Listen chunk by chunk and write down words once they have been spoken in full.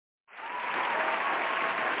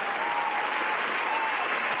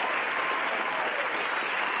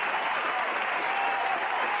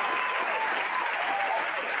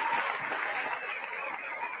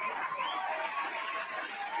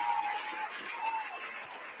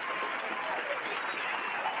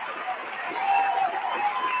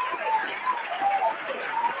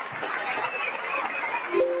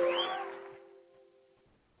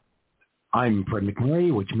I'm Fred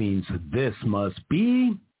McMurray, which means this must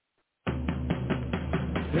be...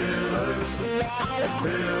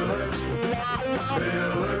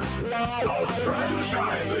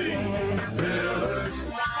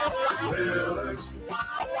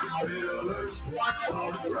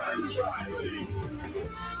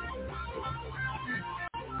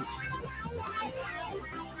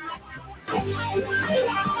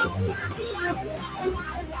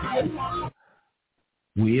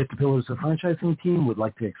 We at the Pillars of Franchising team would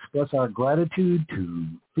like to express our gratitude to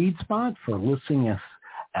FeedSpot for listing us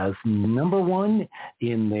as number one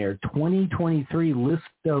in their 2023 list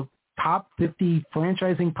of top 50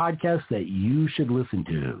 franchising podcasts that you should listen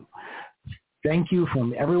to. Thank you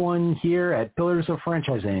from everyone here at Pillars of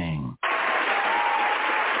Franchising.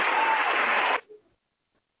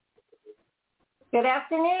 Good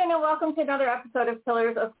afternoon and welcome to another episode of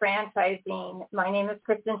Pillars of Franchising. My name is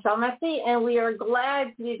Kristin Selmeczy and we are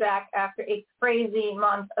glad to be back after a crazy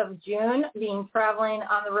month of June, being traveling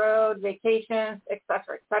on the road, vacations,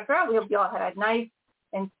 etc., etc. We hope you all had a nice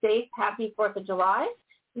and safe, happy 4th of July.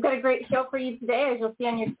 We've got a great show for you today. As you'll see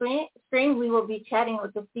on your screen, we will be chatting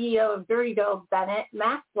with the CEO of Dirty Dough, Bennett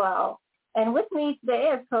Maxwell. And with me today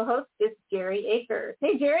as co-host is Jerry Akers.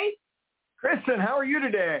 Hey, Jerry. Kristin, how are you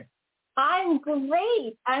today? I'm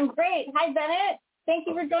great. Hi, Bennett. Thank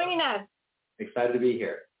you for joining us. Excited to be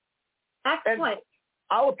here. Excellent. And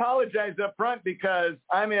I'll apologize up front because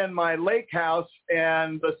I'm in my lake house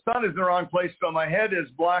and the sun is in the wrong place, so my head is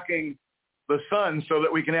blocking the sun so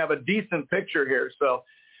that we can have a decent picture here. So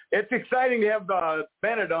it's exciting to have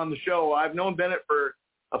Bennett on the show. I've known Bennett for,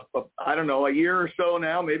 a year or so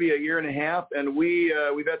now, maybe a year and a half, and we've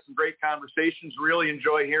had some great conversations, really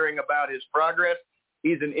enjoy hearing about his progress.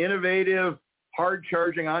 He's an innovative,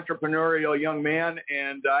 hard-charging, entrepreneurial young man,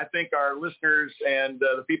 and I think our listeners and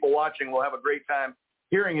the people watching will have a great time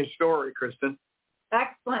hearing his story, Kristin.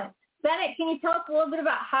 Excellent. Bennett, can you tell us a little bit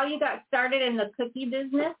about how you got started in the cookie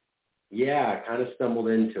business? Yeah, I kind of stumbled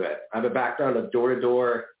into it. I have a background of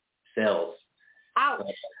door-to-door sales. Ouch.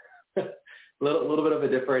 A little bit of a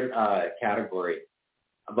different category.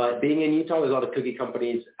 But being in Utah, there's a lot of cookie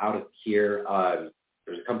companies out of here.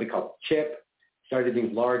 There's a company called Chip. Started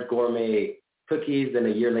these large gourmet cookies. Then a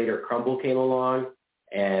year later, Crumble came along,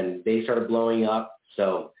 and they started blowing up.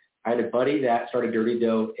 So I had a buddy that started Dirty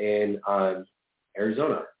Dough in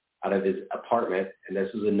Arizona out of his apartment, and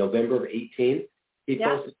this was in November of 18. He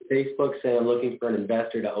posted to Facebook saying, I'm looking for an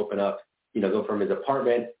investor to open up, go from his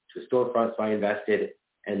apartment to a storefront. So I invested,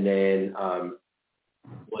 and then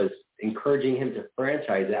was encouraging him to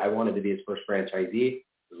franchise it. I wanted to be his first franchisee. I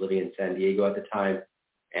was living in San Diego at the time,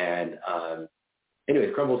 and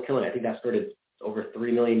anyways, Crumble's killing it. I think that started over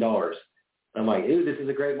 $3 million. I'm like, ooh, this is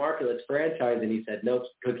a great market. Let's franchise. And he said, nope,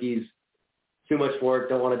 cookies, too much work.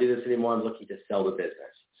 Don't want to do this anymore. I'm looking to sell the business.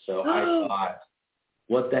 So I thought,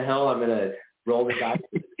 what the hell? I'm going to roll the dice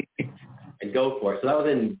and go for it. So that was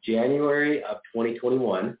in January of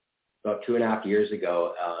 2021, about 2.5 years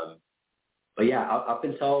ago. But yeah, up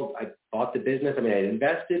until I bought the business, I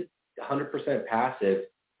invested 100% passive.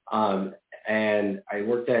 And I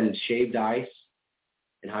worked in shaved ice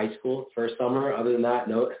in high school first summer. Other than that,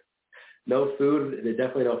 no food,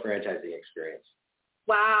 definitely no franchising experience.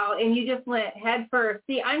 Wow, and you just went head first.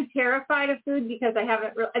 See, I'm terrified of food because I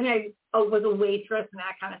haven't really, I was a waitress and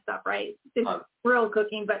that kind of stuff, right? It's real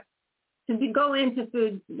cooking, but to go into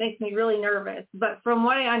food makes me really nervous. But from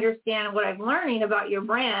what I understand and what I'm learning about your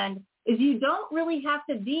brand is you don't really have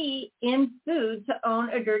to be in food to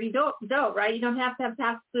own a Dirty Dough, right? You don't have to have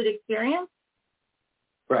past food experience.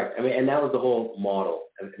 Right. And that was the whole model,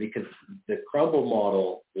 because the Crumble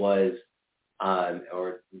model was,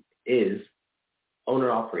 or is,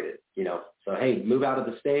 owner-operated, So, hey, move out of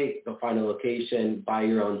the state, go find a location, buy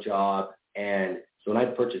your own job. And so when I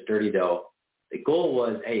purchased Dirty Dough, the goal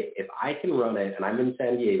was, hey, if I can run it, and I'm in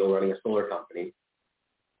San Diego running a solar company,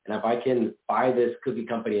 and if I can buy this cookie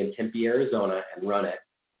company in Tempe, Arizona, and run it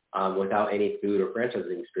without any food or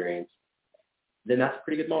franchising experience, then that's a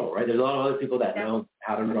pretty good model, right? There's a lot of other people that know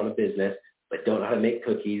how to run a business, but don't know how to make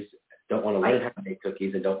cookies, don't want to learn how to make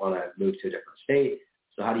cookies, and don't want to move to a different state.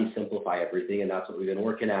 So how do you simplify everything? And that's what we've been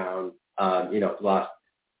working on, for the last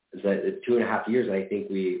 2.5 years. And I think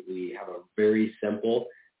we have a very simple,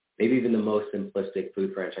 maybe even the most simplistic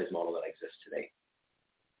food franchise model that exists today.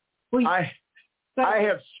 I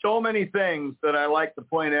have so many things that I like to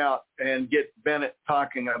point out and get Bennett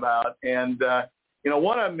talking about. And,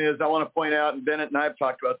 one of them is I want to point out, and Bennett and I have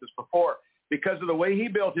talked about this before, because of the way he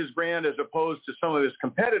built his brand as opposed to some of his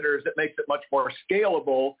competitors, it makes it much more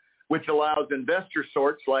scalable, which allows investor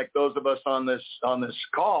sorts like those of us on this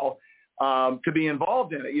call to be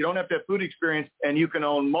involved in it. You don't have to have food experience, and you can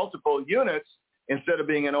own multiple units instead of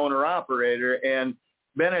being an owner-operator. And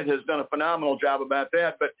Bennett has done a phenomenal job about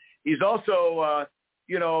that. But he's also,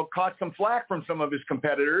 caught some flack from some of his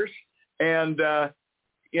competitors. And,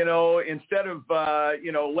 instead of,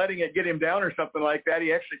 letting it get him down or something like that,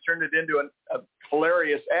 he actually turned it into a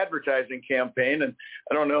hilarious advertising campaign. And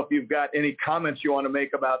I don't know if you've got any comments you want to make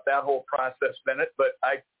about that whole process, Bennett, but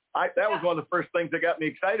that was one of the first things that got me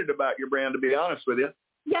excited about your brand, to be honest with you.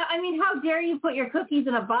 Yeah, I mean, how dare you put your cookies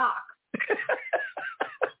in a box?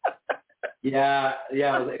 Yeah,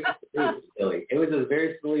 it was silly. It was a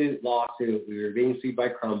very silly lawsuit. We were being sued by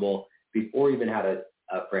Crumble before we even had a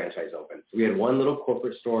franchise open. So we had one little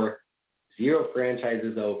corporate store, 0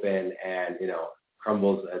 franchises open, and,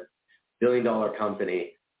 Crumble's a billion-dollar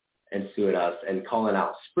company and suing us and calling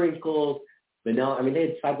out sprinkles, vanilla. I mean, they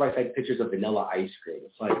had side-by-side pictures of vanilla ice cream.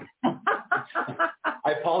 It's like,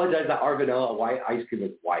 I apologize that our vanilla white ice cream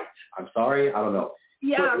is white. I'm sorry. I don't know.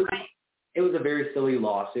 Yeah, so right. It was a very silly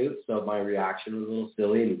lawsuit, so my reaction was a little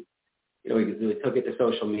silly. And, we took it to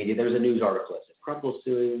social media. There was a news article that said, Crumble's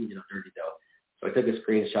suing, Dirty Dough. So I took a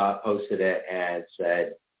screenshot, posted it, and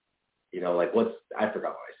said, I forgot what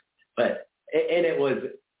I said. But, and it was,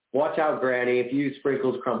 watch out, Granny. If you use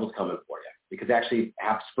sprinkles, Crumble's coming for you. Because they actually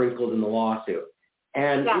have sprinkles in the lawsuit.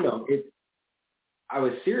 And, I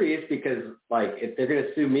was serious because, if they're going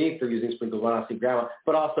to sue me for using sprinkles, why not sue Grandma?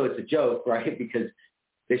 But also it's a joke, right? Because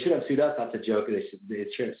they shouldn't have sued us. That's a joke. They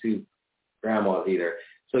shouldn't sue grandmas either.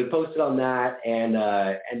 So we posted on that, and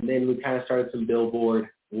then we kind of started some billboard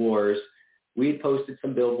wars. We had posted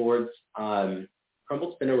some billboards.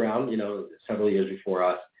 Crumble's been around, several years before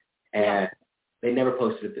us, and they never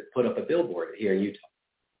put up a billboard here in Utah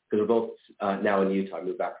because we're both now in Utah. I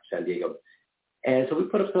moved back from San Diego. And so we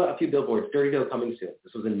put up a few billboards. Dirty Dough coming soon.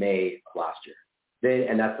 This was in May of last year.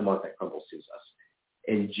 And that's the month that Crumble sues us.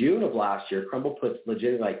 In June of last year, Crumble puts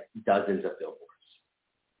legit dozens of billboards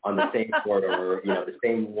on the same corridor, the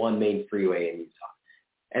same one main freeway in Utah.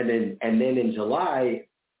 And then in July,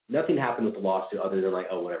 nothing happened with the lawsuit other than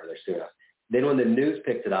whatever, they're suing us. Then when the news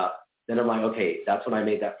picked it up, then I'm like, okay, that's when I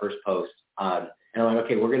made that first post. And I'm like,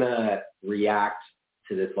 okay, we're going to react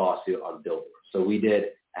to this lawsuit on billboards. So we did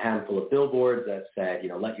a handful of billboards that said,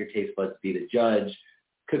 let your taste buds be the judge.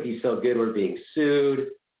 Cookies so good, we're being sued.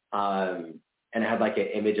 And it had an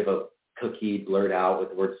image of a cookie blurred out with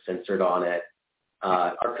the word censored on it.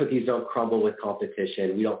 Our cookies don't crumble with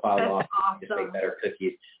competition. We don't file lawsuits to make better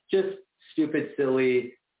cookies. Just stupid,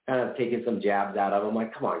 silly, kind of taking some jabs out of them. I'm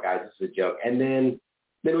like, come on, guys, this is a joke. And then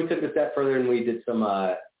we took it a step further and we did some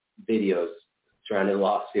videos surrounding the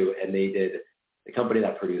lawsuit. And the company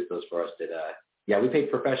that produced those for us we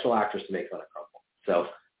paid professional actors to make fun of Crumble. So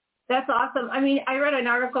that's awesome. I mean, I read an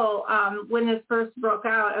article when this first broke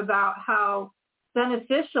out about how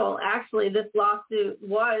beneficial actually this lawsuit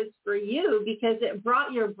was for you because it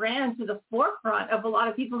brought your brand to the forefront of a lot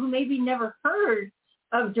of people who maybe never heard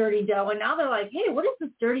of Dirty Dough, and now they're like, hey, what is this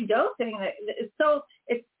Dirty Dough thing?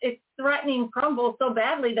 It's threatening Crumble so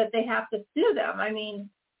badly that they have to sue them. I mean,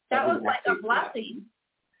 that was a blessing.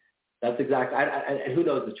 That's exactly, and who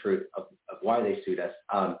knows the truth of why they sued us.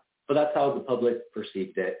 But that's how the public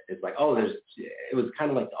perceived it. It's like, it was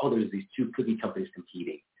kind of there's these two cookie companies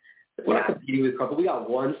competing. We're not competing with Crumble. We got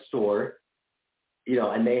one store,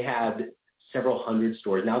 and they had several hundred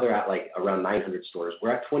stores. Now they're at around 900 stores.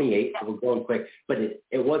 We're at 28, so we're growing quick. But it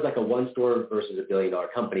was a one store versus a $1 billion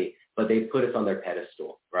company, but they put us on their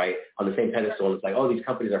pedestal, right? On the same pedestal. And it's these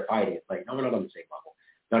companies are fighting. It's no, we're not on the same level.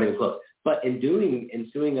 Not even close. But in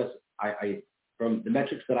suing us, I from the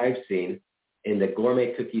metrics that I've seen in the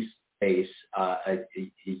gourmet cookie space, a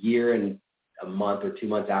year and a month or 2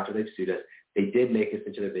 months after they've sued us, they did make us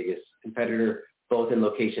into their biggest competitor, both in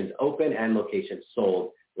locations open and locations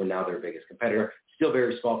sold. We're now their biggest competitor. Still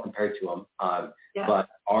very small compared to them, but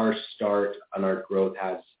our start and our growth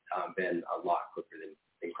has been a lot quicker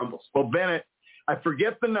than Crumble's. Well, Bennett, I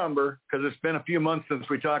forget the number because it's been a few months since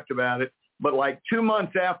we talked about it, but 2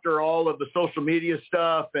 months after all of the social media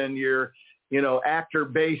stuff and your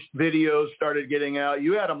actor-based videos started getting out,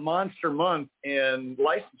 you had a monster month in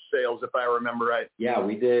license sales, if I remember right. Yeah,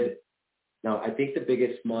 we did. No, I think the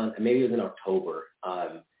biggest month, maybe it was in October,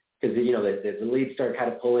 because, the leads started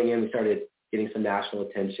kind of pulling in. We started getting some national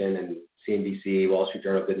attention and CNBC, Wall Street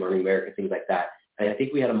Journal, Good Morning America, things like that. And I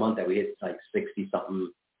think we had a month that we hit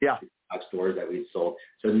 60-something stores that we'd sold.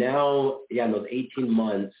 So now, in those 18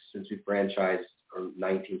 months since we franchised, or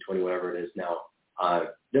 19, 20, whatever it is now,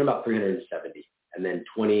 they're about 370. And then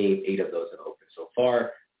 28 of those have opened so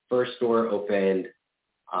far. First store opened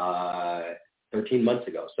 13 months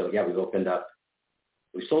ago. So, we've opened up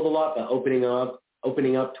We sold a lot, but opening up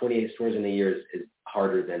 28 stores in a year is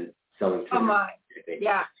harder than selling 200. Oh my,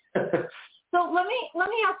 yeah. So let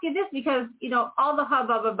me ask you this, because, all the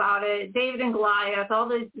hubbub about it, David and Goliath, all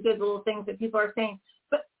these good little things that people are saying.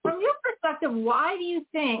 But from your perspective, why do you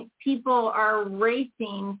think people are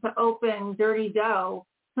racing to open Dirty Dough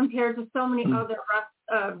compared to so many other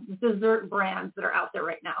dessert brands that are out there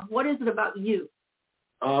right now? What is it about you?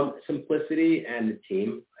 Simplicity and the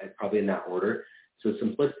team, probably in that order. So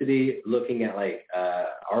simplicity, looking at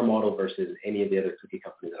our model versus any of the other cookie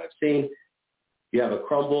companies that I've seen. You have a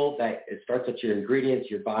crumble that it starts at your ingredients.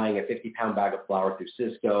 You're buying a 50-pound bag of flour through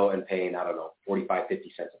Cisco and paying, 45,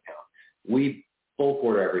 50 cents a pound. We bulk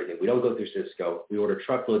order everything. We don't go through Cisco. We order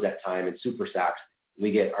truckloads at time in super sacks.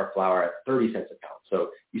 We get our flour at 30 cents a pound. So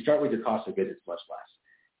you start with your cost of goods, it's much less.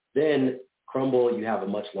 Then crumble, you have a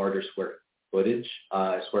much larger square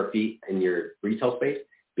feet in your retail space,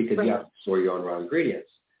 because you have to store your own raw ingredients.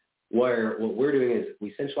 Where what we're doing is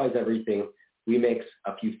we centralize everything. We mix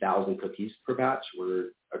a few thousand cookies per batch, where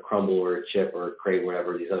a crumble or a chip or a crate,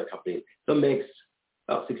 whatever, these other companies, they'll mix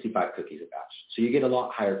about 65 cookies a batch. So you get a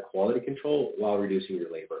lot higher quality control while reducing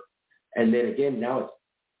your labor. And then again, now it's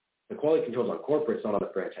the quality control is on corporate, it's not on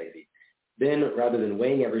the franchisee. Then rather than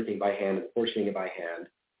weighing everything by hand and portioning it by hand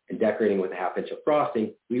and decorating with a half inch of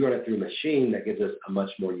frosting, we run it through a machine that gives us a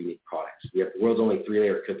much more unique product. We have the world's only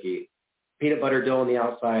 3-layer cookie, peanut butter dough on the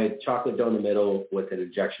outside, chocolate dough in the middle with an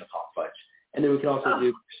injection of hot fudge. And then we can also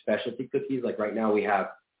do specialty cookies. Like right now we have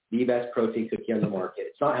the best protein cookie on the market.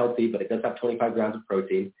 It's not healthy, but it does have 25 grams of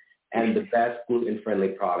protein, and the best gluten-friendly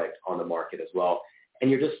product on the market as well.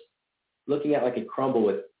 And you're just looking at a crumble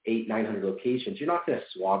with 800-900 locations. You're not going to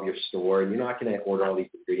swab your store, and you're not going to order all these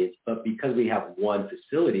ingredients. But because we have one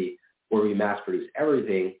facility where we mass produce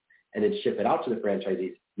everything and then ship it out to the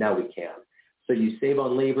franchisees, now we can. So you save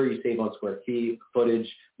on labor, you save on square feet,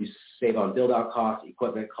 footage, you save on build-out costs,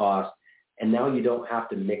 equipment costs, and now you don't have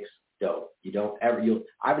to mix dough.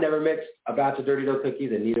 I've never mixed a batch of Dirty Dough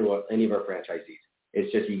cookies, and neither will any of our franchisees.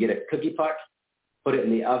 It's just you get a cookie puck, put it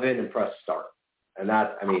in the oven, and press start. And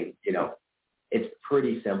that's, it's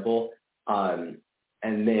pretty simple. And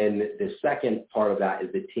then the second part of that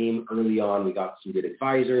is the team. Early on, we got some good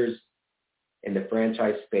advisors in the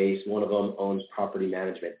franchise space. One of them owns Property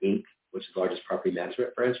Management Inc., which is the largest property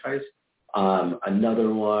management franchise.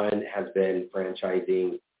 Another one has been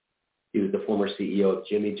franchising. He was the former CEO of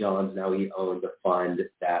Jimmy John's. Now he owns a fund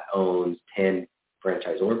that owns 10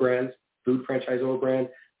 franchisor brands, food franchisor brands.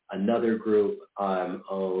 Another group has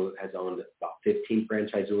owned about 15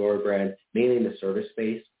 franchisor brands, mainly in the service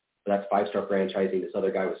space. So that's 5-star franchising. This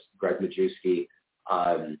other guy was Greg Majewski.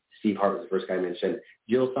 Steve Hart was the first guy I mentioned.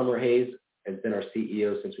 Jill Summerhays has been our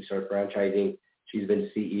CEO since we started franchising. She's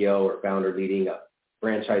been CEO or founder leading a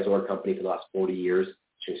franchisor company for the last 40 years.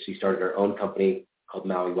 She started her own company called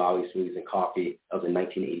Maui Wowie Smoothies and Coffee. That was in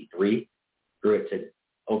 1983. Grew it to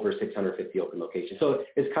over 650 open locations. So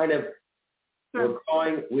it's kind of, we're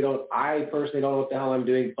growing. I personally don't know what the hell I'm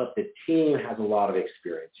doing, but the team has a lot of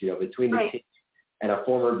experience, between the team and a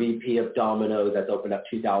former VP of Domino's that's opened up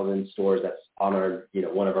 2,000 stores that's on our,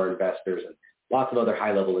 one of our investors, and lots of other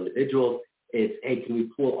high-level individuals. It's, hey, can we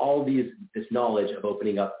pull all this knowledge of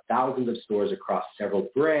opening up thousands of stores across several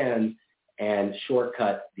brands and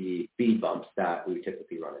shortcut the speed bumps that we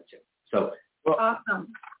typically run into? So, awesome.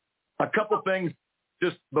 A couple things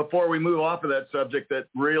just before we move off of that subject that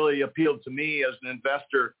really appealed to me as an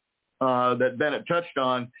investor that Bennett touched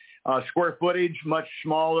on. Square footage, much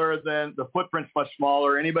smaller than the footprint's much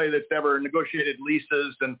smaller. Anybody that's ever negotiated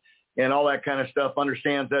leases and all that kind of stuff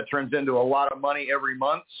understands that turns into a lot of money every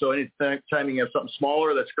month. So anytime you have something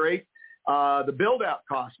smaller, that's great. The build out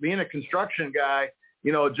cost, being a construction guy,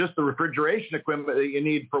 just the refrigeration equipment that you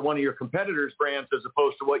need for one of your competitors' brands as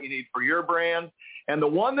opposed to what you need for your brand. And the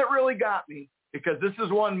one that really got me, because this is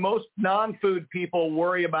one most non-food people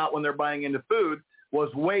worry about when they're buying into food, was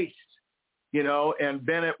waste. And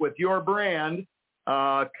Bennett, with your brand,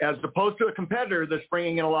 as opposed to a competitor that's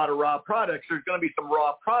bringing in a lot of raw products, there's going to be some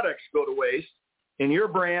raw products go to waste. In your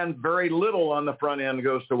brand, very little on the front end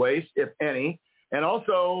goes to waste, if any. And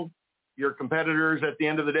also, your competitors at the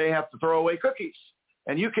end of the day have to throw away cookies.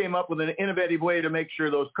 And you came up with an innovative way to make sure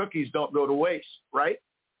those cookies don't go to waste, right?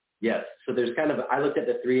 Yes. So there's I looked at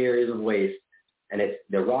the 3 areas of waste, and it's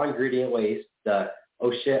the raw ingredient waste,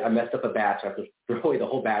 oh shit, I messed up a batch, I have to throw away the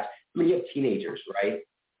whole batch. You have teenagers, right?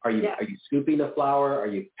 Are you scooping the flour? Are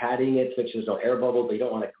you patting it so there's no air bubbles, but you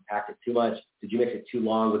don't want to compact it too much? Did you mix it too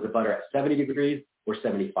long? Was the butter at 70 degrees or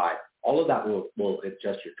 75? All of that will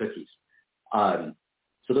adjust your cookies.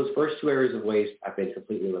 So those first 2 areas of waste have been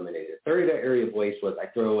completely eliminated. The third area of waste was I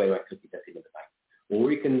throw away my cookies at the end of the night. well,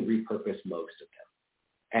 we can repurpose most of them.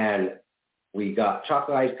 And we got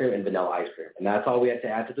chocolate ice cream and vanilla ice cream, and that's all we had to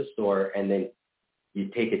add to the store. And then you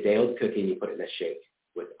take a day-old cookie and you put it in a shake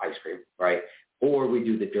with ice cream, right? Or we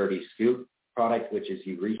do the dirty scoop product, which is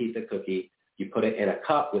you reheat the cookie, you put it in a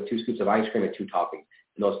cup with 2 scoops of ice cream and 2 toppings.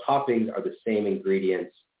 And those toppings are the same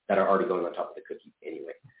ingredients that are already going on top of the cookie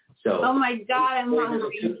anyway. So, oh my God, I'm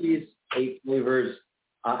hungry. Cookies, 8 flavors,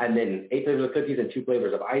 and then 8 flavors of cookies and 2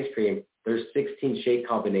 flavors of ice cream. There's 16 shake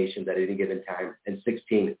combinations at any given time and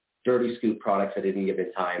 16 dirty scoop products at any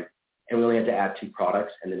given time. And we only had to add 2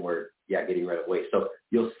 products, and then we're getting rid of waste. So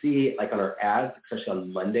you'll see, like on our ads, especially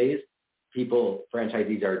on Mondays,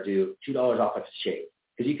 franchisees are due $2 off a shake,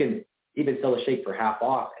 because you can even sell a shake for half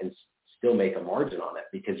off and still make a margin on it,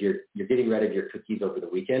 because you're getting rid of your cookies over the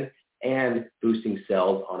weekend and boosting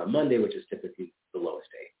sales on a Monday, which is typically the lowest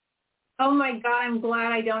day. Oh my God, I'm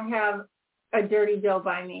glad I don't have a dirty dough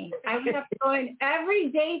by me. I would have to go in every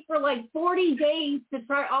day for like 40 days to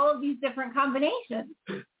try all of these different combinations.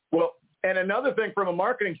 Well, and another thing from a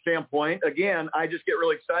marketing standpoint, again, I just get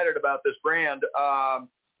really excited about this brand.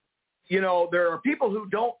 There are people who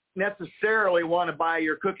don't necessarily want to buy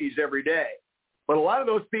your cookies every day, but a lot of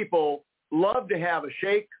those people love to have a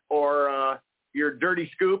shake or your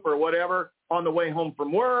dirty scoop or whatever on the way home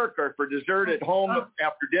from work or for dessert at home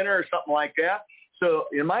after dinner or something like that. So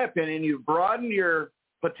in my opinion, you've broadened your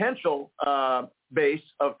potential base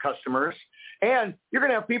of customers, and you're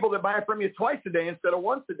going to have people that buy from you twice a day instead of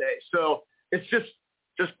once a day. So it's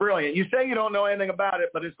just brilliant. You say you don't know anything about it,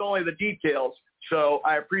 but it's only the details. So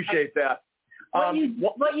I appreciate that. What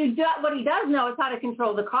he does know is how to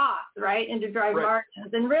control the cost, right, and to drive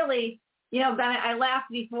margins. And really, Bennett, I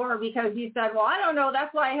laughed before because you said, well, I don't know,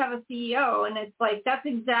 that's why I have a CEO. And it's like, that's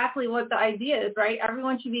exactly what the idea is, right?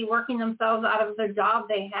 Everyone should be working themselves out of the job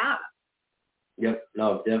they have. Yep.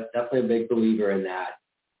 No, definitely a big believer in that.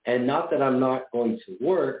 And not that I'm not going to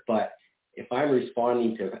work, but if I'm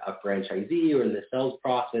responding to a franchisee or in the sales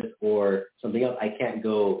process or something else, I can't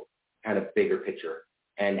go kind of bigger picture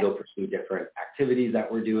and go pursue different activities that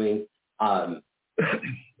we're doing.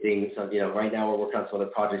 Getting some, right now we're working on some other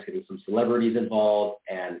projects, getting some celebrities involved,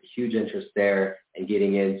 and huge interest there, and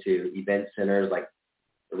getting into event centers like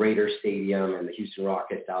the Raiders Stadium and the Houston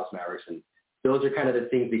Rockets, Dallas Mavericks. And those are kind of the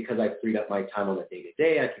things, because I freed up my time on the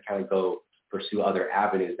day-to-day, I can kind of go pursue other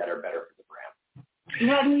avenues that are better for the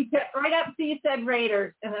brand. Right up to you said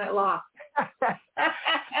Raiders, and then it lost.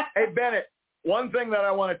 Hey, Bennett, one thing that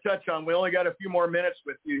I want to touch on, we only got a few more minutes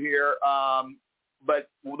with you here, but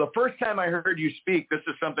the first time I heard you speak, this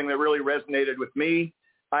is something that really resonated with me.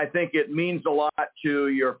 I think it means a lot to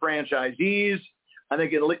your franchisees. I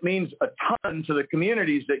think it means a ton to the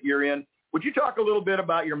communities that you're in. Would you talk a little bit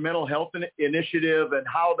about your mental health initiative and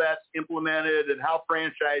how that's implemented and how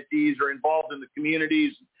franchisees are involved in the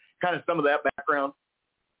communities, kind of some of that background?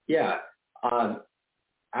 Yeah.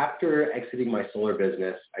 After exiting my solar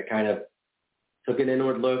business, I kind of took an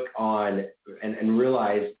inward look on and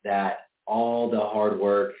realized that all the hard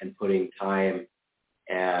work and putting time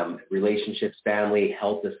and relationships, family,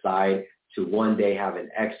 health aside to one day have an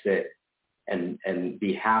exit and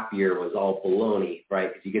be happier was all baloney,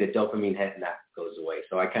 right? Because you get a dopamine hit and that goes away.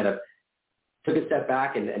 So I kind of took a step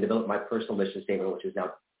back and developed my personal mission statement, which is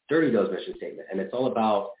now Dirty Dough's mission statement. And it's all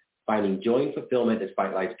about finding joy and fulfillment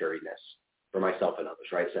despite life's dirtiness for myself and others,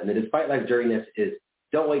 right? So, and the despite life's dirtiness is,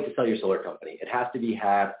 don't wait to sell your solar company. It has to be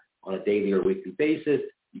had on a daily or weekly basis.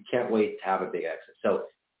 You can't wait to have a big exit. So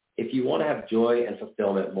if you want to have joy and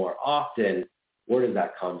fulfillment more often, where does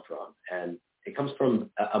that come from? And it comes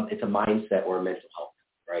from, it's a mindset or a mental health,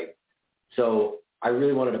 right? So I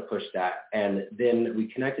really wanted to push that. And then we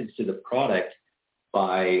connected to the product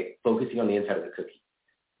by focusing on the inside of the cookie.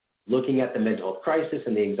 Looking at the mental health crisis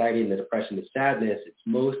and the anxiety and the depression, the sadness, it's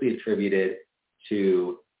mostly attributed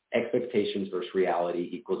to expectations versus reality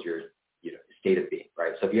equals your state of being,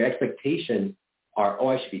 right? So if your expectations are,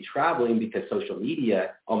 I should be traveling because social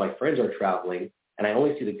media, all my friends are traveling, and I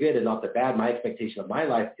only see the good and not the bad. My expectation of my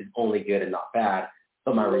life is only good and not bad.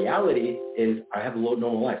 But my reality is I have a low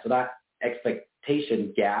normal life. So that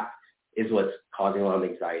expectation gap is what's causing a lot of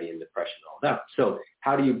anxiety and depression and all that. So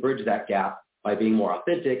how do you bridge that gap? By being more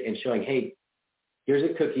authentic and showing, hey, here's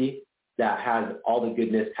a cookie that has all the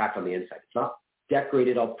goodness packed on the inside. It's not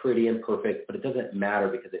decorated all pretty and perfect, but it doesn't matter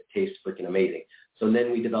because it tastes freaking amazing. So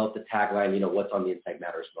then we developed the tagline, what's on the inside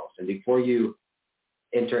matters most. And before you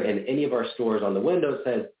enter in any of our stores, on the window it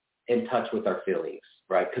says, in touch with our feelings,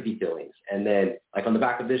 right? Cookie feelings. And then like on the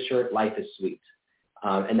back of this shirt, life is sweet.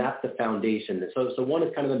 And that's the foundation. So one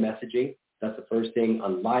is kind of the messaging. That's the first thing.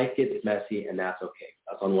 On life gets messy, and that's okay.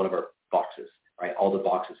 That's on one of our boxes, right? All the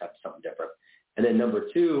boxes have something different. And then number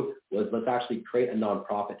 2 was let's actually create a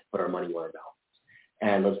nonprofit to put our money where our mouth is.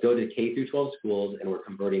 And let's go to K through 12 schools, and we're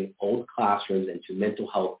converting old classrooms into mental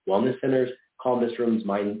health wellness centers, calmness rooms,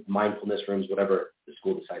 mindfulness rooms, whatever the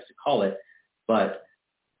school decides to call it. But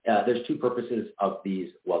there's 2 purposes of these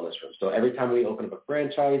wellness rooms. So every time we open up a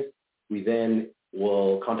franchise, we then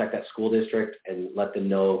will contact that school district and let them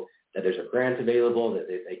know that there's a grant available, that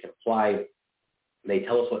they can apply. They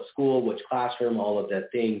tell us what school, which classroom, all of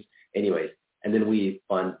that things. Anyways, and then we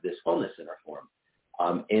fund this wellness center for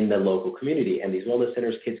them in the local community. And these wellness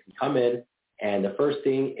centers, kids can come in, and the first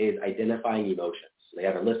thing is identifying emotions. So they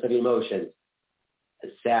have a list of emotions: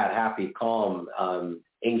 sad, happy, calm,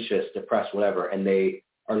 anxious, depressed, whatever. And they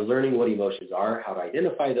are learning what emotions are, how to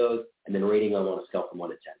identify those, and then rating them on a scale from 1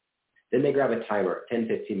 to 10. Then they grab a timer, 10,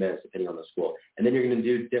 15 minutes, depending on the school. And then you're going to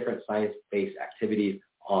do different science-based activities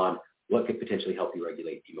on what could potentially help you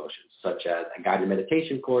regulate emotions, such as a guided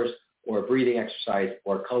meditation course or a breathing exercise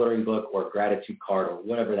or a coloring book or a gratitude card or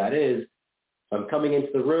whatever that is. So I'm coming into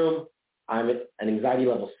the room. I'm at an anxiety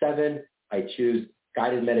level 7. I choose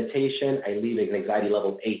guided meditation. I leave at an anxiety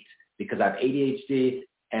level 8 because I have ADHD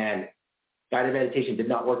and guided meditation did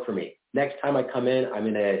not work for me. Next time I come in, I'm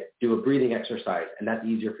going to do a breathing exercise, and that's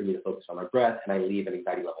easier for me to focus on my breath, and I leave at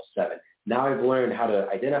anxiety level 7. Now I've learned how to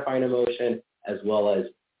identify an emotion as well as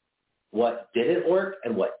what didn't work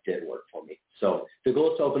and what did work for me. So the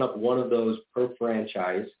goal is to open up one of those per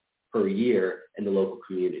franchise per year in the local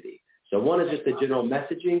community. So one is just the general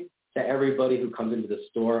messaging to everybody who comes into the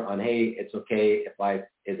store on, hey, it's okay if life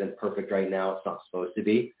isn't perfect right now. It's not supposed to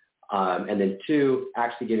be. And then 2,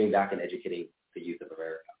 actually giving back and educating the youth of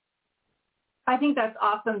America. I think that's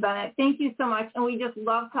awesome, Bennett. Thank you so much. And we just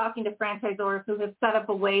love talking to franchisors who have set up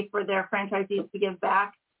a way for their franchisees to give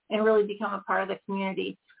back and really become a part of the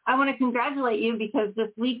community. I want to congratulate you because this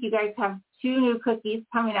week you guys have 2 new cookies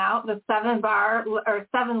coming out. The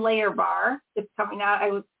 7-layer bar is coming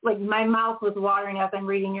out. My mouth was watering as I'm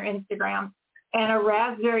reading your Instagram, and a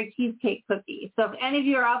raspberry cheesecake cookie. So if any of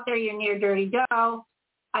you are out there, you're near Dirty Dough,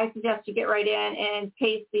 I suggest you get right in and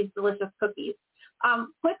taste these delicious cookies.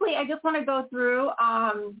 Quickly, I just want to go through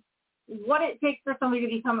what it takes for somebody to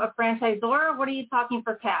become a franchisor. What are you talking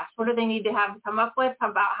for cash? What do they need to have to come up with?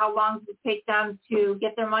 About how long does it take them to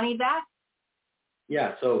get their money back?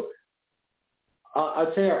 Yeah, so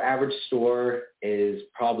I'd say our average store is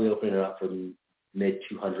probably opening up for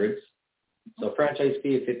mid-200s. So franchise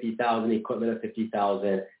fee of $50,000, equipment of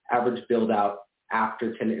 $50,000, average build out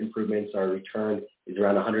after tenant improvements are returned is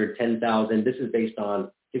around $110,000. This is based on, I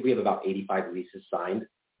think we have about 85 leases signed.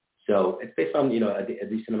 So it's based on, a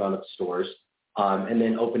decent amount of stores. And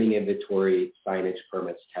then opening inventory, signage,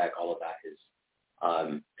 permits, tech, all of that is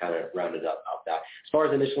kind of rounded up that. As far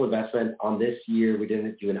as initial investment on this year, we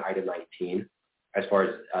didn't do an item 19 as far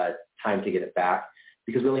as time to get it back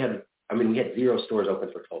because we had 0 stores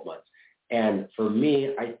open for 12 months. And for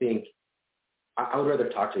me, I think I would rather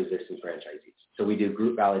talk to existing franchisees. So we do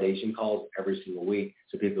group validation calls every single week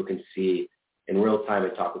so people can see in real time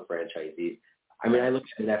and talk with franchisees. I look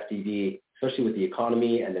at an FDD, especially with the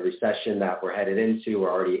economy and the recession that we're headed into, we're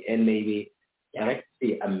already in maybe, and I can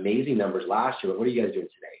see amazing numbers last year, but what are you guys doing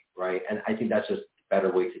today, right? And I think that's just a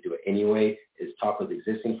better way to do it anyway, is talk with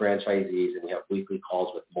existing franchisees, and we have weekly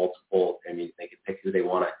calls with multiple, they can pick who they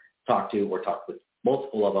want to talk to or talk with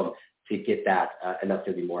multiple of them to get that, and that's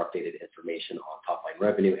going to be more updated information on top line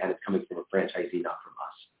revenue, and it's coming from a franchisee, not from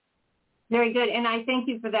us. Very good, and I thank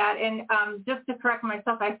you for that. And just to correct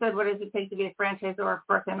myself, I said, what does it take to be a franchisor? Of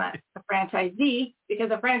course, I meant a franchisee,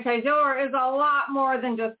 because a franchisor is a lot more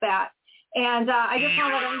than just that. And I just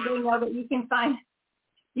want to let everybody know that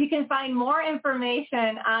you can find more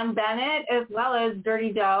information on Bennett as well as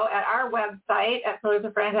Dirty Dough at our website at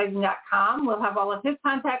pillarsoffranchising.com. We'll have all of his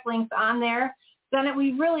contact links on there. Bennett,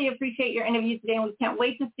 we really appreciate your interview today, and we can't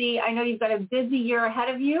wait to see. I know you've got a busy year ahead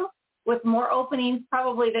of you with more openings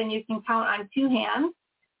probably than you can count on 2 hands.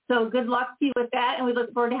 So good luck to you with that, and we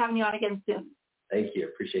look forward to having you on again soon. Thank you.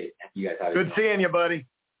 Appreciate you guys having me. Good seeing you, buddy.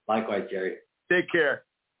 Likewise, Jerry. Take care.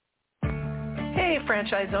 Hey,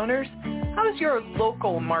 franchise owners. How's your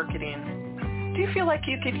local marketing? Do you feel like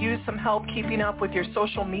you could use some help keeping up with your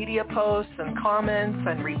social media posts and comments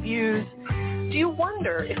and reviews? Do you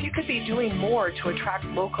wonder if you could be doing more to attract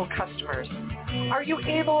local customers? Are you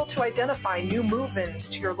able to identify new move-ins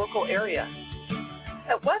to your local area?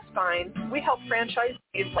 At Westbine, we help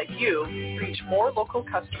franchisees like you reach more local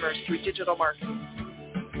customers through digital marketing.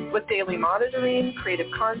 With daily monitoring, creative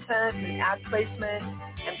content, and ad placement,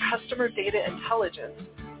 and customer data intelligence,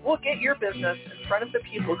 we'll get your business in front of the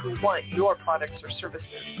people who want your products or services.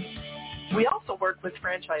 We also work with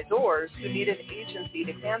franchisors who need an agency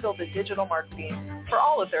to handle the digital marketing for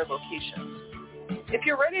all of their locations. If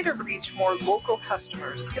you're ready to reach more local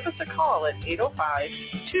customers, give us a call at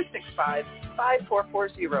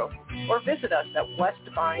 805-265-5440 or visit us at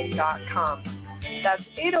westvine.com. That's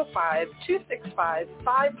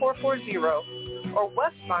 805-265-5440 or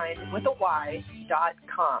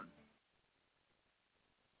westvine.com.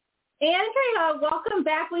 Andrea, welcome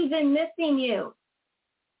back. We've been missing you.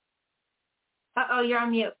 Uh-oh, you're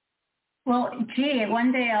on mute. Well, gee,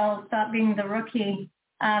 one day I'll stop being the rookie.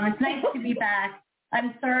 It's nice to be back.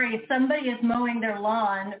 I'm sorry, somebody is mowing their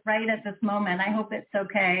lawn right at this moment. I hope it's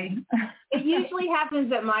okay. It usually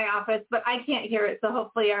happens at my office, but I can't hear it, so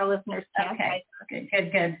hopefully our listeners can. Okay,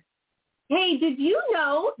 good. Hey, did you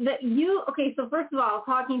know that so first of all,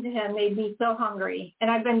 talking to him made me so hungry, and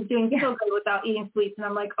I've been doing so good without eating sweets, and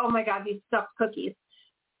I'm like, oh my God, these stuffed cookies.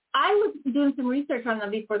 I was doing some research on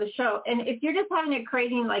them before the show, and if you're just having a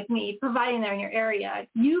craving like me, providing they're in your area,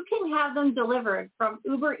 you can have them delivered from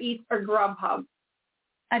Uber Eats or Grubhub.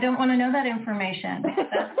 I don't want to know that information.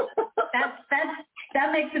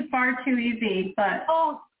 That makes it far too easy, but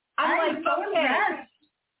I'm like, so okay.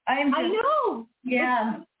 I know.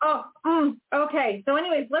 Yeah. Okay. So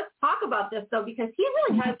anyways, let's talk about this though, because he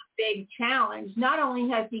really has a big challenge. Not only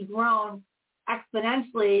has he grown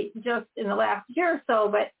exponentially just in the last year or so,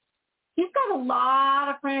 but he's got a lot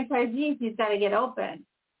of franchisees he's got to get open.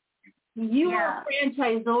 You are a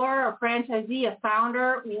franchisor, a franchisee, a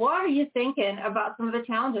founder. What are you thinking about some of the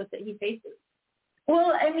challenges that he faces?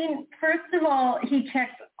 Well, I mean, first of all, he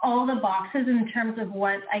checks all the boxes in terms of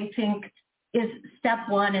what I think is step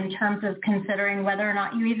one in terms of considering whether or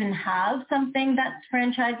not you even have something that's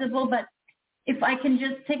franchisable. But if I can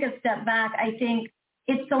just take a step back, I think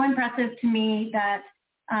it's so impressive to me that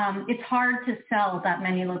it's hard to sell that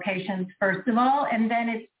many locations, first of all, and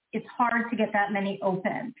then it's hard to get that many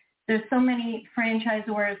open. There's so many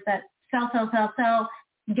franchisors that sell.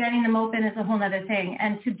 Getting them open is a whole other thing.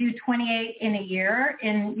 And to do 28 in a year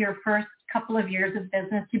in your first couple of years of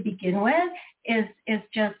business to begin with is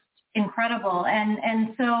just incredible.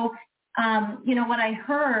 And so, what I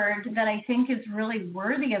heard that I think is really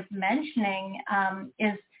worthy of mentioning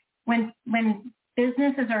is when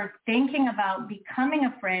businesses are thinking about becoming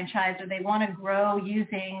a franchise or they want to grow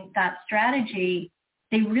using that strategy,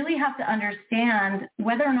 they really have to understand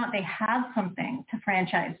whether or not they have something to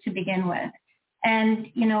franchise to begin with. And,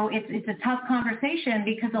 it's a tough conversation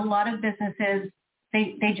because a lot of businesses,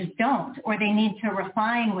 they just don't, or they need to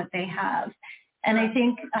refine what they have. And I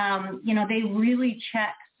think, they really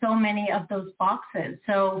check so many of those boxes.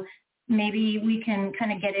 So maybe we can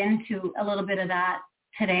kind of get into a little bit of that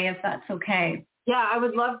today, if that's okay. Yeah, I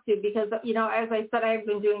would love to because, as I said, I've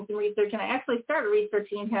been doing some research, and I actually started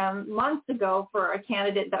researching him months ago for a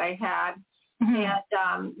candidate that I had. Mm-hmm.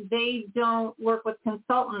 And they don't work with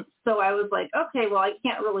consultants. So I was like, okay, well, I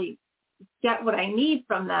can't really get what I need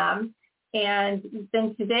from them. And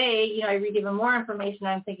then today, I read even more information.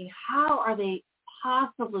 I'm thinking, how are they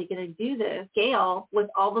possibly going to do this scale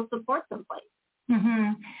with all the supports in place?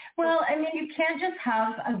 Mm-hmm. Well, I mean, you can't just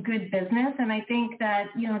have a good business. And I think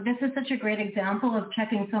that, this is such a great example of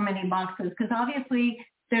checking so many boxes because obviously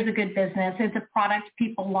there's a good business. It's a product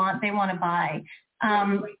people want, they want to buy.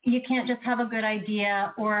 You can't just have a good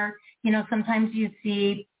idea or, sometimes you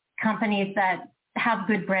see companies that have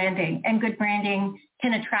good branding and good branding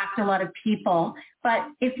can attract a lot of people. But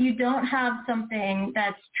if you don't have something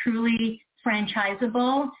that's truly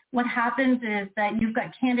franchisable, what happens is that you've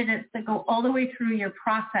got candidates that go all the way through your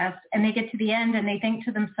process and they get to the end and they think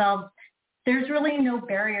to themselves, there's really no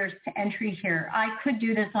barriers to entry here. I could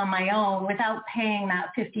do this on my own without paying that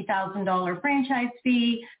 $50,000 franchise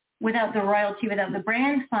fee, without the royalty, without the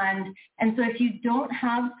brand fund. And so if you don't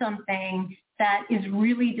have something that is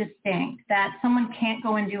really distinct, that someone can't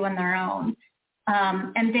go and do on their own,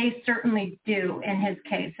 and they certainly do in his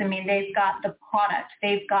case. I mean, they've got the product.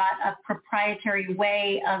 They've got a proprietary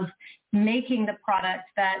way of making the product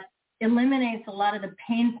that eliminates a lot of the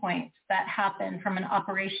pain points that happen from an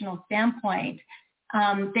operational standpoint.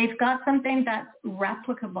 They've got something that's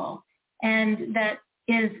replicable and that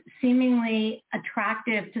is seemingly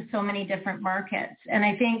attractive to so many different markets. And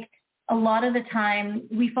I think a lot of the time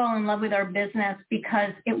we fall in love with our business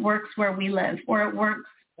because it works where we live or it works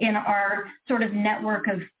in our sort of network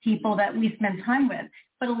of people that we spend time with.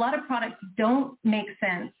 But a lot of products don't make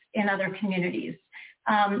sense in other communities.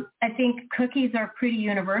 I think cookies are pretty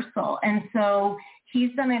universal. And so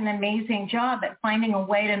he's done an amazing job at finding a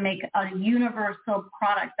way to make a universal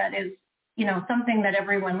product that is, something that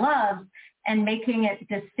everyone loves. and making it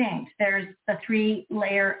distinct. There's the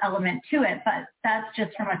 3-layer element to it, but that's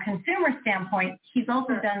just from a consumer standpoint. He's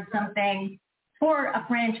also done something for a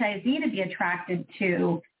franchisee to be attracted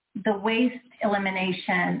to, the waste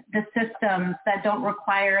elimination, the systems that don't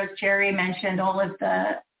require, as Jerry mentioned, all of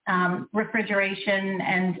the refrigeration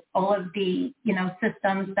and all of the,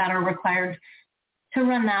 systems that are required to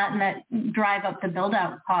run that and that drive up the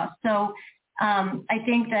build-out cost. So I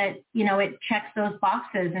think that, it checks those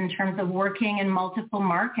boxes in terms of working in multiple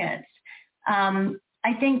markets.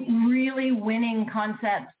 I think really winning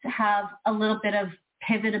concepts have a little bit of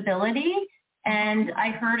pivotability. And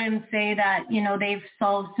I heard him say that, they've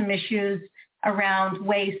solved some issues around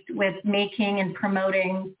waste with making and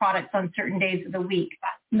promoting products on certain days of the week.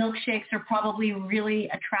 Milkshakes are probably really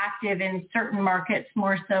attractive in certain markets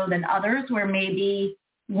more so than others, where maybe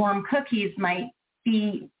warm cookies might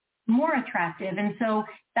be more attractive. And so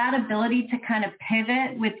that ability to kind of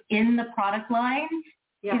pivot within the product line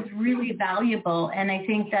is really valuable. And I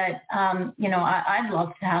think that, I'd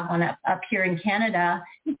love to have one up here in Canada.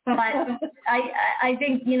 But I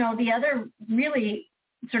think, the other really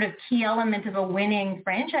sort of key element of a winning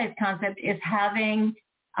franchise concept is having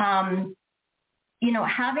a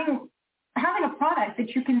product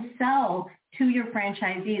that you can sell to your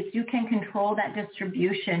franchisees. You can control that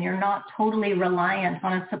distribution. You're not totally reliant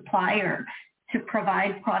on a supplier to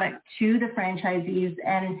provide product to the franchisees,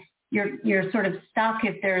 and you're sort of stuck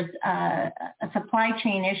if there's a supply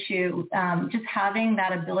chain issue. Just having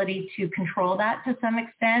that ability to control that to some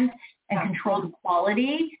extent and control the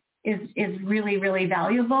quality is really, really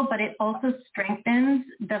valuable, but it also strengthens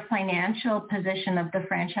the financial position of the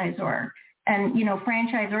franchisor. And,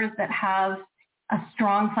 franchisors that have a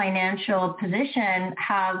strong financial position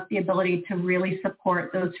have the ability to really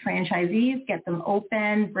support those franchisees, get them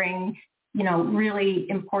open, bring, really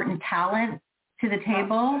important talent to the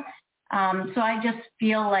table. So I just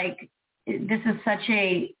feel like this is such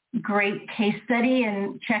a great case study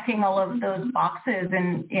in checking all of those boxes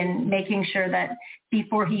and in making sure that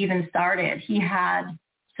before he even started, he had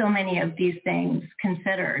so many of these things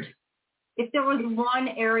considered. If there was one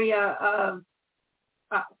area of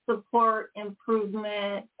support,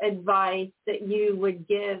 improvement, advice that you would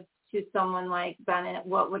give to someone like Bennett,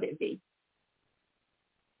 what would it be?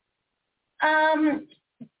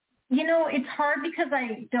 It's hard because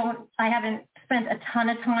I haven't spent a ton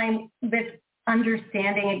of time with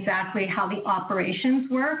understanding exactly how the operations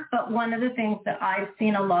work. But one of the things that I've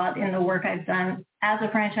seen a lot in the work I've done as a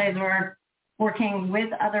franchisor, working with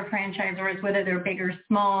other franchisors, whether they're big or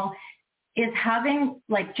small, is having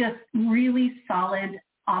just really solid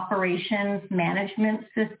operations management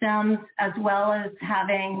systems, as well as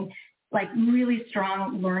having really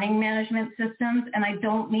strong learning management systems. And I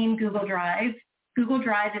don't mean Google Drive. Google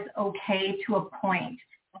Drive is okay to a point,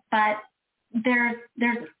 but there's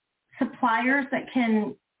suppliers that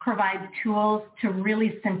can provide tools to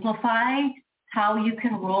really simplify how you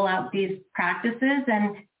can roll out these practices.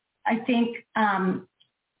 And I think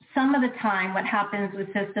some of the time what happens with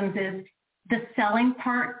systems is the selling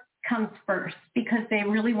part comes first because they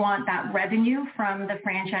really want that revenue from the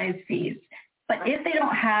franchise fees. But if they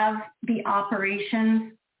don't have the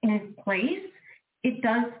operations in place, it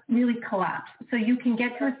does really collapse. So you can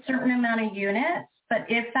get to a certain amount of units, but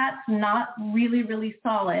if that's not really, really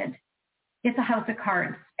solid, it's a house of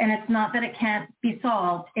cards. And it's not that it can't be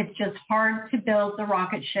solved. It's just hard to build the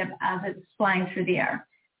rocket ship as it's flying through the air.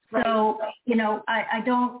 So, I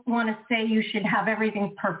don't want to say you should have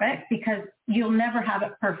everything perfect because you'll never have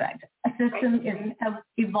it perfect. A system is an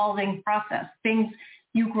evolving process. Things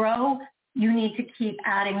you grow, you need to keep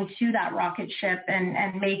adding to that rocket ship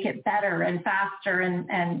and make it better and faster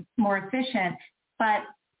and more efficient. But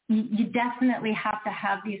you definitely have to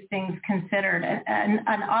have these things considered.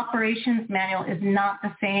 An operations manual is not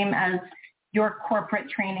the same as your corporate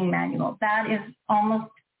training manual. That is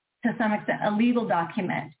almost, to some extent, a legal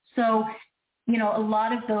document. So, a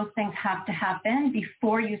lot of those things have to happen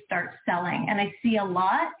before you start selling. And I see a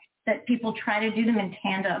lot that people try to do them in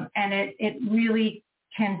tandem, and it really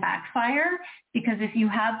can backfire, because if you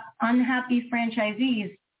have unhappy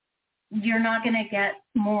franchisees, you're not going to get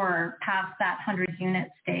more past that 100 unit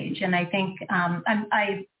stage. And I think I'm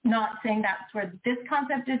not saying that's where this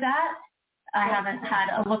concept is at. I haven't had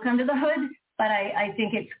a look under the hood, but I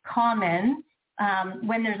think it's common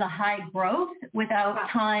when there's a high growth without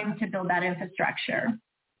time to build that infrastructure.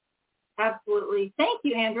 Absolutely. Thank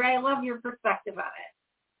you, Andrea. I love your perspective on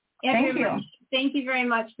it. Andrea, Thank you. Thank you very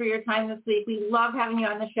much for your time this week. We love having you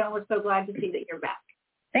on the show. We're so glad to see that you're back.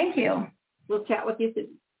 Thank you. We'll chat with you soon.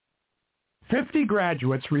 50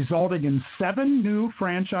 graduates resulting in 7 new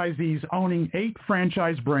franchisees owning 8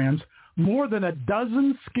 franchise brands more than a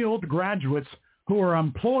dozen skilled graduates who are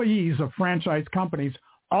employees of franchise companies,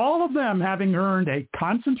 all of them having earned a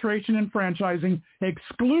concentration in franchising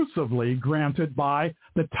exclusively granted by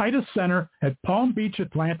the Titus Center at Palm Beach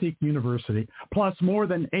Atlantic University, plus more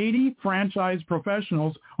than 80 franchise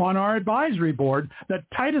professionals on our advisory board. The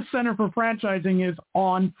Titus Center for Franchising is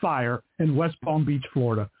on fire in West Palm Beach,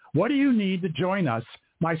 Florida. What do you need to join us?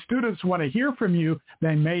 My students want to hear from you.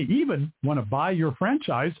 They may even want to buy your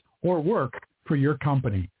franchise or work for your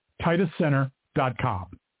company. TitusCenter.com.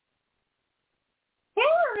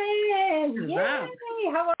 Karen,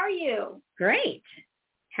 yay! How are you? Great.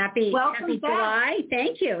 Happy July.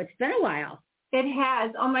 Thank you. It's been a while. It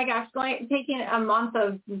has. Oh my gosh, taking a month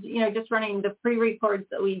of just running the pre-records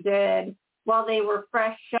that we did while they were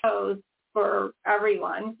fresh shows for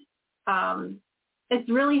everyone. It's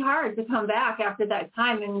really hard to come back after that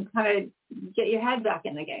time and kind of get your head back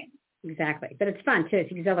in the game. Exactly, but it's fun too.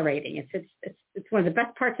 It's exhilarating. It's one of the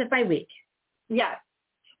best parts of my week. Yes.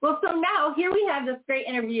 Well, so now here we have this great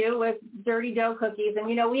interview with Dirty Dough Cookies, and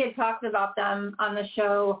we had talked about them on the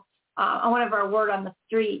show on one of our Word on the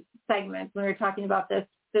Street segments when we were talking about this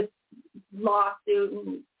lawsuit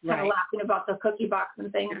and kind of laughing about the cookie box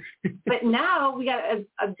and things. But now we got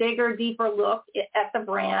a bigger, deeper look at the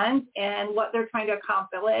brand and what they're trying to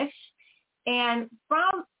accomplish. And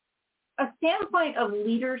from a standpoint of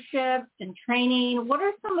leadership and training, what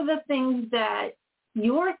are some of the things that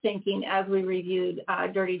you're thinking as we reviewed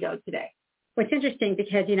Dirty Dough today? Well, it's interesting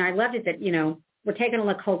because, I loved it that, we're taking a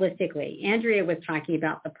look holistically. Andrea was talking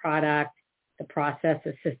about the product, the process,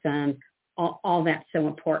 the system, all that's so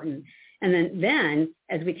important. And then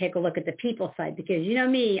as we take a look at the people side, because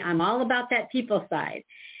me, I'm all about that people side.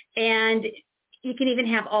 And you can even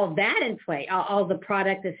have all that in play, all the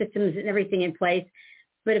product, the systems and everything in place.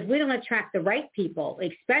 But if we don't attract the right people,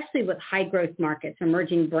 especially with high growth markets,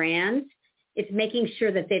 emerging brands, it's making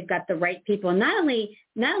sure that they've got the right people. Not only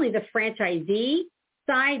the franchisee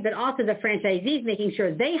side, but also the franchisees making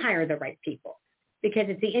sure they hire the right people. Because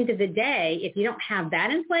at the end of the day, if you don't have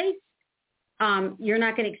that in place, you're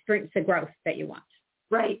not going to experience the growth that you want.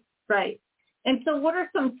 Right. And so what are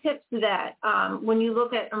some tips to that when you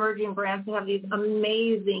look at emerging brands who have these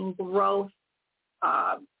amazing growth,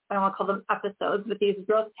 I don't want to call them episodes, but these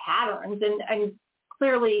growth patterns, and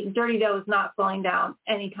clearly Dirty Dough is not slowing down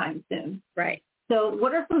anytime soon. Right. So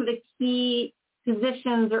what are some of the key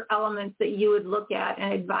positions or elements that you would look at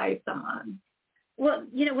and advise them on? Well,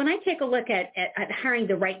 when I take a look at hiring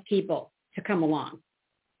the right people to come along,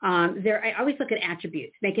 I always look at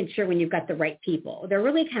attributes, making sure when you've got the right people. There are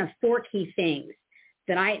really kind of 4 key things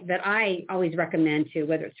that I always recommend to,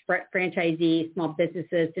 whether it's franchisees, small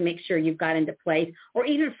businesses, to make sure you've got into place, or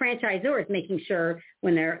even franchisors, making sure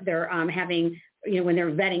when they're having, when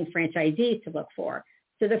they're vetting franchisees to look for.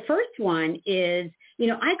 So the first one is,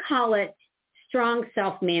 I call it strong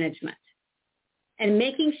self-management, and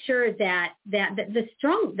making sure that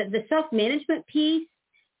the self-management piece,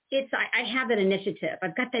 I have that initiative.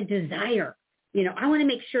 I've got that desire. I want to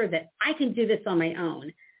make sure that I can do this on my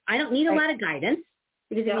own. I don't need a lot of guidance,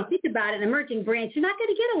 because if you think about it, emerging brands, you're not going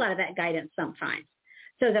to get a lot of that guidance sometimes.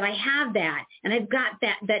 So that I have that, and I've got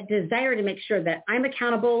that desire to make sure that I'm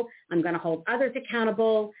accountable. I'm going to hold others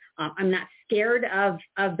accountable. I'm not scared of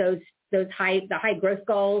the high growth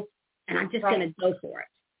goals, and I'm just going to go for it.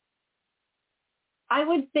 I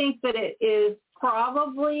would think that it is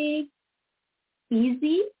probably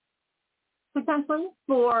easy, potentially,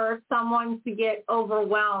 for someone to get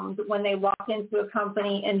overwhelmed when they walk into a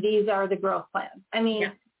company and these are the growth plans. I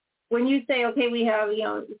mean, when you say, okay, we have,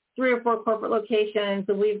 3 or 4 corporate locations,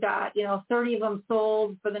 and we've got, 30 of them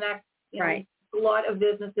sold for the next lot of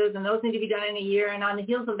businesses, and those need to be done in a year. And on the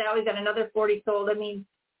heels of that, we've got another 40 sold. I mean,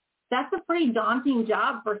 that's a pretty daunting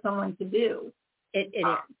job for someone to do. It is.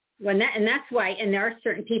 Well, and that's why, and there are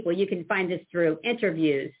certain people, you can find this through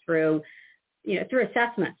interviews, through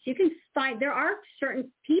assessments. You can find there are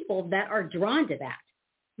certain people that are drawn to that.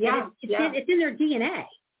 It's in their DNA.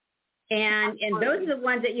 And those are the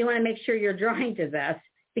ones that you want to make sure you're drawing to this,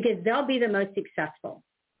 because they'll be the most successful.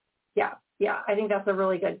 Yeah. I think that's a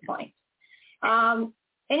really good point.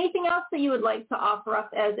 Anything else that you would like to offer us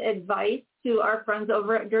as advice to our friends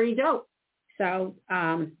over at Dirty Dough? So,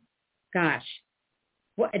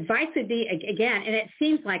 what advice would be, again, and it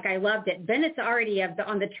seems like I loved it. Bennett's already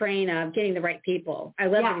on the train of getting the right people. I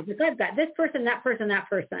love it. Because I've got this person, that person, that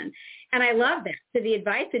person. And I love that. So the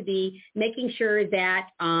advice would be making sure that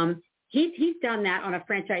he's done that on a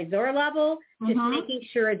franchisor level, just making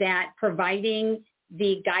sure that providing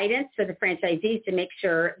the guidance for the franchisees to make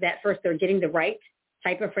sure that first they're getting the right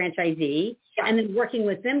type of franchisee, and then working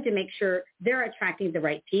with them to make sure they're attracting the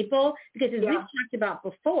right people. Because as we've talked about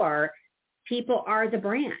before, people are the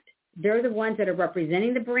brand. They're the ones that are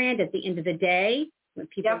representing the brand at the end of the day. When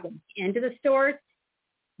people go into the stores,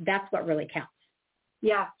 that's what really counts.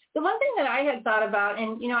 Yeah. The one thing that I had thought about,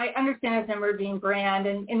 and, I understand as an emerging brand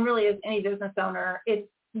and really as any business owner, it's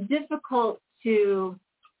difficult to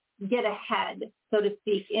get ahead, so to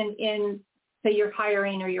speak, in say, your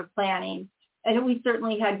hiring or your planning. And we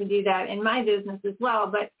certainly had to do that in my business as well.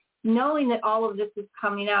 But knowing that all of this is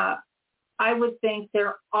coming up, I would think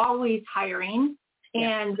they're always hiring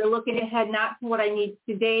and they're looking ahead, not to what I need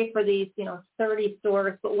today for these, 30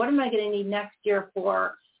 stores, but what am I going to need next year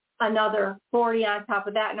for another 40 on top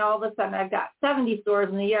of that? And all of a sudden I've got 70 stores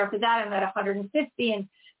in the year. After that, I'm at 150. And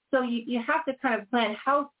so you have to kind of plan,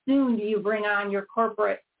 how soon do you bring on your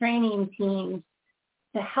corporate training teams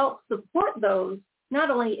to help support those, not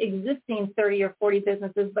only existing 30 or 40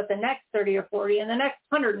 businesses, but the next 30 or 40 and the next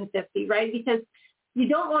 150, right? Because you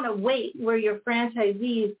don't want to wait where your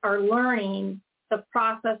franchisees are learning the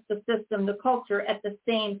process, the system, the culture at the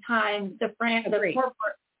same time the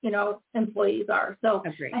corporate, employees are. So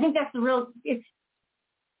I think that's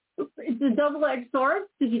it's a double-edged sword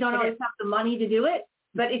because you don't always have the money to do it.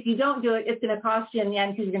 But if you don't do it, it's going to cost you in the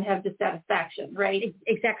end because you're going to have dissatisfaction, right?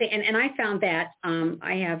 Exactly. And I found that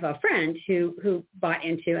I have a friend who bought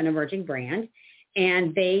into an emerging brand,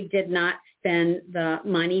 and they did not spend the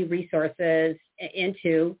money, resources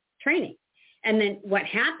into training. And then what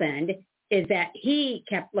happened is that he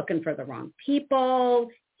kept looking for the wrong people.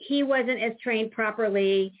 He wasn't as trained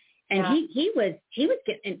properly, and he was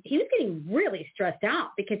getting really stressed out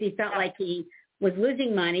because he felt like he was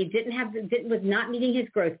losing money, was not meeting his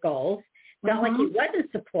growth goals, felt like he wasn't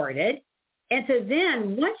supported. And so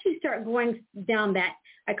then once you start going down that,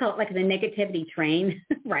 I call it like the negativity train,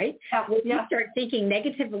 right? When you start thinking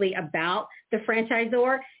negatively about the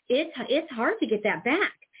franchisor, it's hard to get that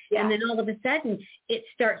back. Yeah. And then all of a sudden it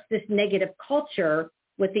starts this negative culture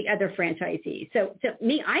with the other franchisees. So to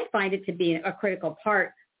me, I find it to be a critical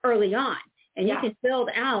part early on. And you can build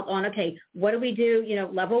out on, okay, what do we do,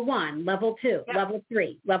 level 1, level 2, level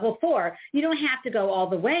 3, level 4. You don't have to go all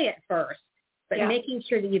the way at first, but making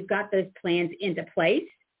sure that you've got those plans into place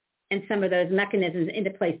and some of those mechanisms into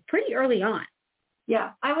place pretty early on.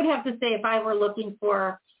 Yeah, I would have to say if I were looking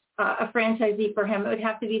for a franchisee for him, it would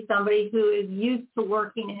have to be somebody who is used to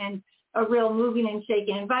working in a real moving and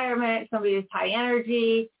shaking environment, somebody who's high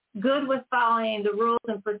energy, good with following the rules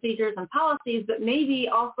and procedures and policies, but maybe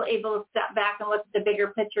also able to step back and look at the bigger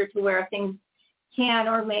picture to where things can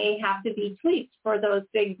or may have to be tweaked for those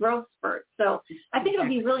big growth spurts. So I think it'll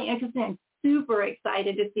be really interesting and super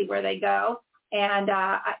excited to see where they go. And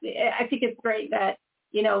I think it's great that,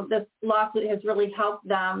 this lawsuit has really helped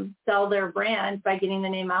them sell their brand by getting the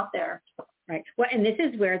name out there. Right. Well, and this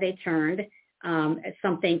is where they turned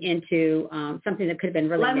something into something that could have been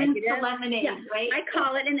really negative. To lemonade, right? I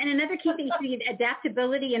call it, and another key thing is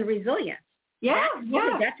adaptability and resilience. That's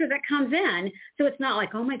where that comes in. So it's not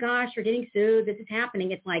like, oh my gosh, you're getting sued, this is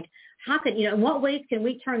happening. It's like, how could, in what ways can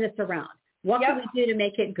we turn this around? What can we do to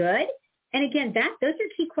make it good? And again, those are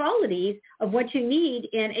key qualities of what you need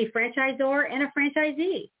in a franchisor and a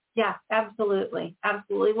franchisee. Yeah, absolutely.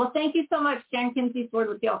 Absolutely. Well, thank you so much, Jen Kinsey-Ford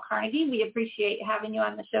with Dale Carnegie. We appreciate having you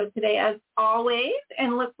on the show today as always,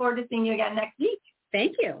 and look forward to seeing you again next week.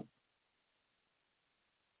 Thank you.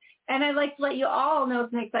 And I'd like to let you all know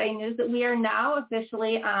some exciting news that we are now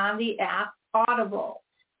officially on the app Audible.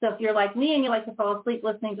 So if you're like me and you like to fall asleep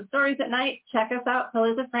listening to stories at night, check us out,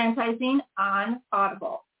 Pillars of Franchising on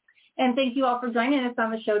Audible. And thank you all for joining us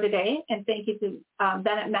on the show today. And thank you to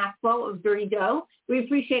Bennett Maxwell of Dirty Dough. We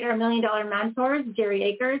appreciate our $1 Million mentors, Jerry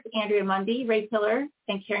Akers, Andrea Mundy, Ray Pillar,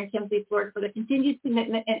 and Karen Kimsey-Ford for the continued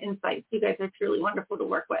commitment and insights. You guys are truly wonderful to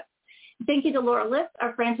work with. Thank you to Laura Liss,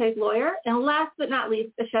 our franchise lawyer. And last but not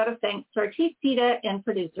least, a shout of thanks to our chief PETA and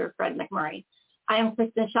producer, Fred McMurray. I am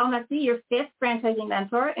Kristin Selmeczy, your 5th franchising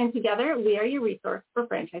mentor, and together we are your resource for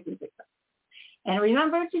franchising success. And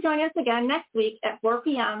remember to join us again next week at 4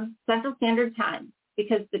 p.m. Central Standard Time,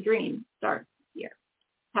 because the dream starts here.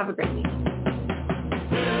 Have a great week.